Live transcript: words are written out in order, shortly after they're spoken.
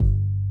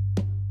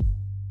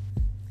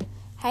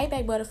Hey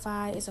Black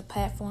Butterfly is a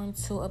platform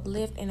to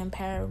uplift and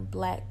empower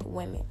Black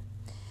women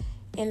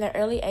in the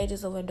early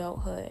ages of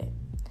adulthood.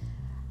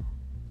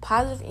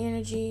 Positive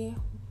energy,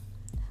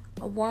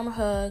 a warm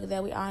hug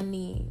that we all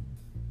need.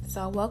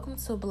 So welcome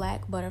to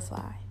Black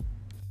Butterfly.